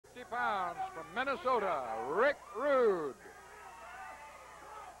pounds from Minnesota, Rick Rood.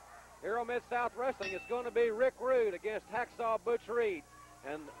 Here on Mid-South Wrestling, it's going to be Rick Rood against Hacksaw Butch Reed.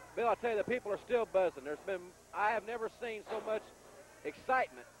 And, Bill, I tell you, the people are still buzzing. I have never seen so much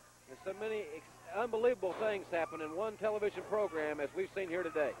excitement and so many unbelievable things happen in one television program as we've seen here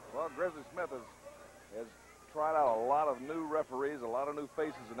today. Well, Grizzly Smith has tried out a lot of new referees, a lot of new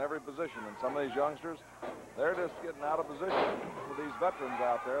faces in every position. And some of these youngsters, they're just getting out of position for these veterans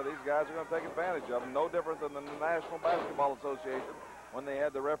out there. These guys are going to take advantage of them, no different than the National Basketball Association when they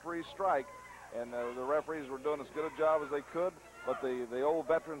had the referee strike. And the referees were doing as good a job as they could, but the old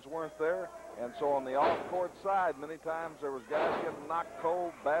veterans weren't there. And so on the off-court side, many times there was guys getting knocked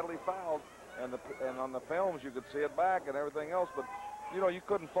cold, badly fouled, and on the films you could see it back and everything else. But, you know, you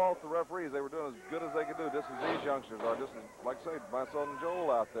couldn't fault the referees. They were doing as good as they could do, just as these youngsters are. Just as, like I say, my son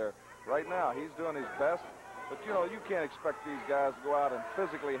Joel out there right now, he's doing his best. But, you know, you can't expect these guys to go out and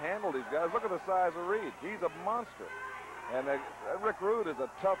physically handle these guys. Look at the size of Reed. He's a monster. And Rick Rood is a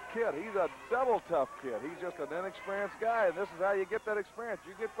tough kid. He's a double tough kid. He's just an inexperienced guy, and this is how you get that experience.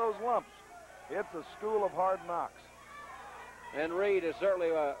 You get those lumps. It's a school of hard knocks. And Reed is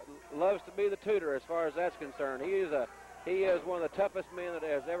certainly loves to be the tutor as far as that's concerned. He is one of the toughest men that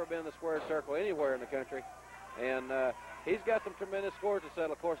has ever been in the square circle anywhere in the country. And he's got some tremendous scores to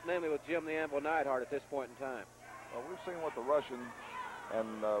settle, of course, namely with Jim the Anvil Neidhart at this point in time. Well, we've seen what the Russian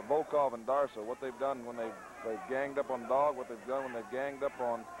and Volkov and Darso, what they've done when they've ganged up on Dog, what they've done when they've ganged up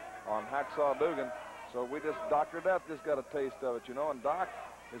on Hacksaw Dugan. So we just, Dr. Death just got a taste of it, you know, and Doc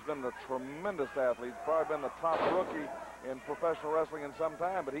has been a tremendous athlete. He's probably been the top rookie in professional wrestling in some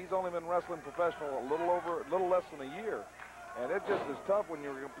time, but he's only been wrestling professional a little less than a year. And it just is tough when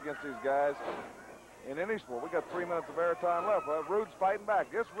you're up against these guys in any sport. We got 3 minutes of airtime left. Well, Rood's fighting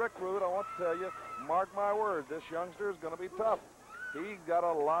back. This Rick Rood, I want to tell you, mark my words, this youngster is going to be tough. He's got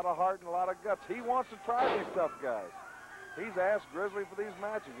a lot of heart and a lot of guts. He wants to try these tough guys. He's asked Grizzly for these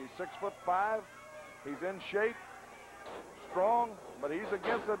matches. He's 6'5". He's in shape, strong, but he's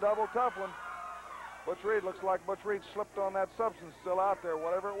against a double tough one. Butch Reed, looks like Butch Reed slipped on that substance still out there,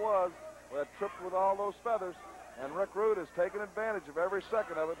 whatever it was, that tripped with all those feathers. And Rick Rood has taken advantage of every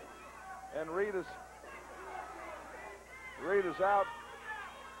second of it. And Reed is out.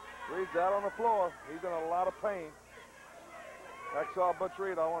 Reed's out on the floor. He's in a lot of pain. Hacksaw Butch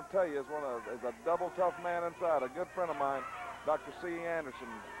Reed, I want to tell you, is a double tough man inside. A good friend of mine, Dr. C. Anderson,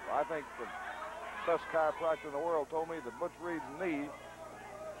 I think the best chiropractor in the world, told me that Butch Reed's knee,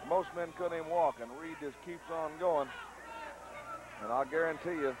 most men couldn't even walk, and Reed just keeps on going. And I'll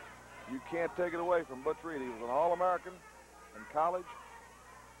guarantee you, you can't take it away from Butch Reed. He was an All-American in college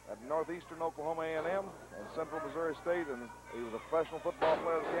at Northeastern Oklahoma A&M and Central Missouri State, and he was a professional football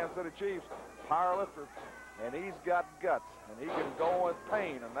player of the Kansas City Chiefs, powerlifter, and he's got guts, and he can go with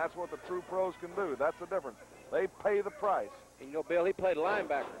pain, and that's what the true pros can do. That's the difference. They pay the price. And, you know, Bill, he played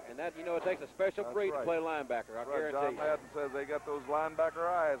linebacker, and that, you know, it takes a special breed to play linebacker. I guarantee John you. Madden says they got those linebacker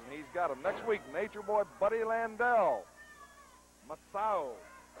eyes, and he's got them. Next week, Nature Boy Buddy Landell, Masao.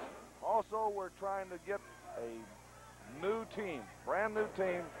 Also, we're trying to get a new team, brand new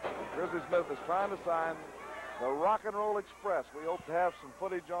team. Grizzly Smith is trying to sign the Rock and Roll Express. We hope to have some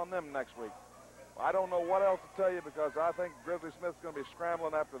footage on them next week. I don't know what else to tell you because I think Grizzly Smith's going to be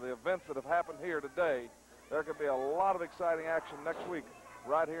scrambling after the events that have happened here today. There could be a lot of exciting action next week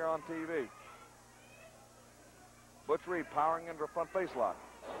right here on TV. Butch Reed powering into a front face lock.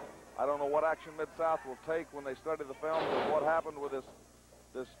 I don't know what action Mid-South will take when they study the film of what happened with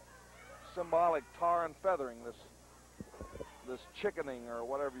this symbolic tar and feathering, this chickening or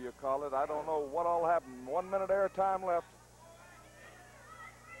whatever you call it. I don't know what all happened. 1 minute airtime left.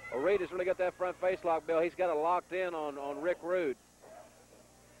 Well, Reed has really got that front face lock, Bill. He's got it locked in on Rick Rood.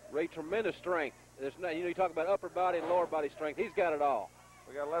 Reed, tremendous strength. There's no, you know, you talk about upper body and lower body strength. He's got it all.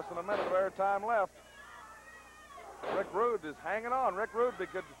 We got less than a minute of airtime left. Rick Rood is hanging on. Rick Rood,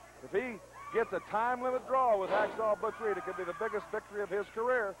 because if he gets a time limit draw with Hacksaw Butch Reed, it could be the biggest victory of his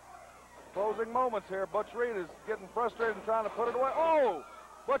career. Closing moments here. Butch Reed is getting frustrated and trying to put it away. Oh!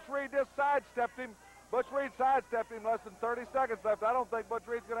 Butch Reed just sidestepped him. Butch Reed sidestepped him, less than 30 seconds left. I don't think Butch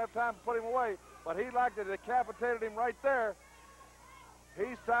Reed's going to have time to put him away, but he liked it. Decapitated him right there. He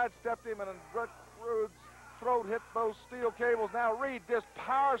sidestepped him, and Rick Rood's throat hit those steel cables. Now Reed just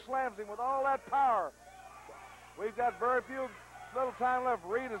power slams him with all that power. We've got very little time left.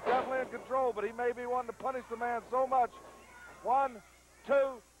 Reed is definitely in control, but he may be wanting to punish the man so much. 1, 2,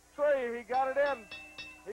 3. He got it in.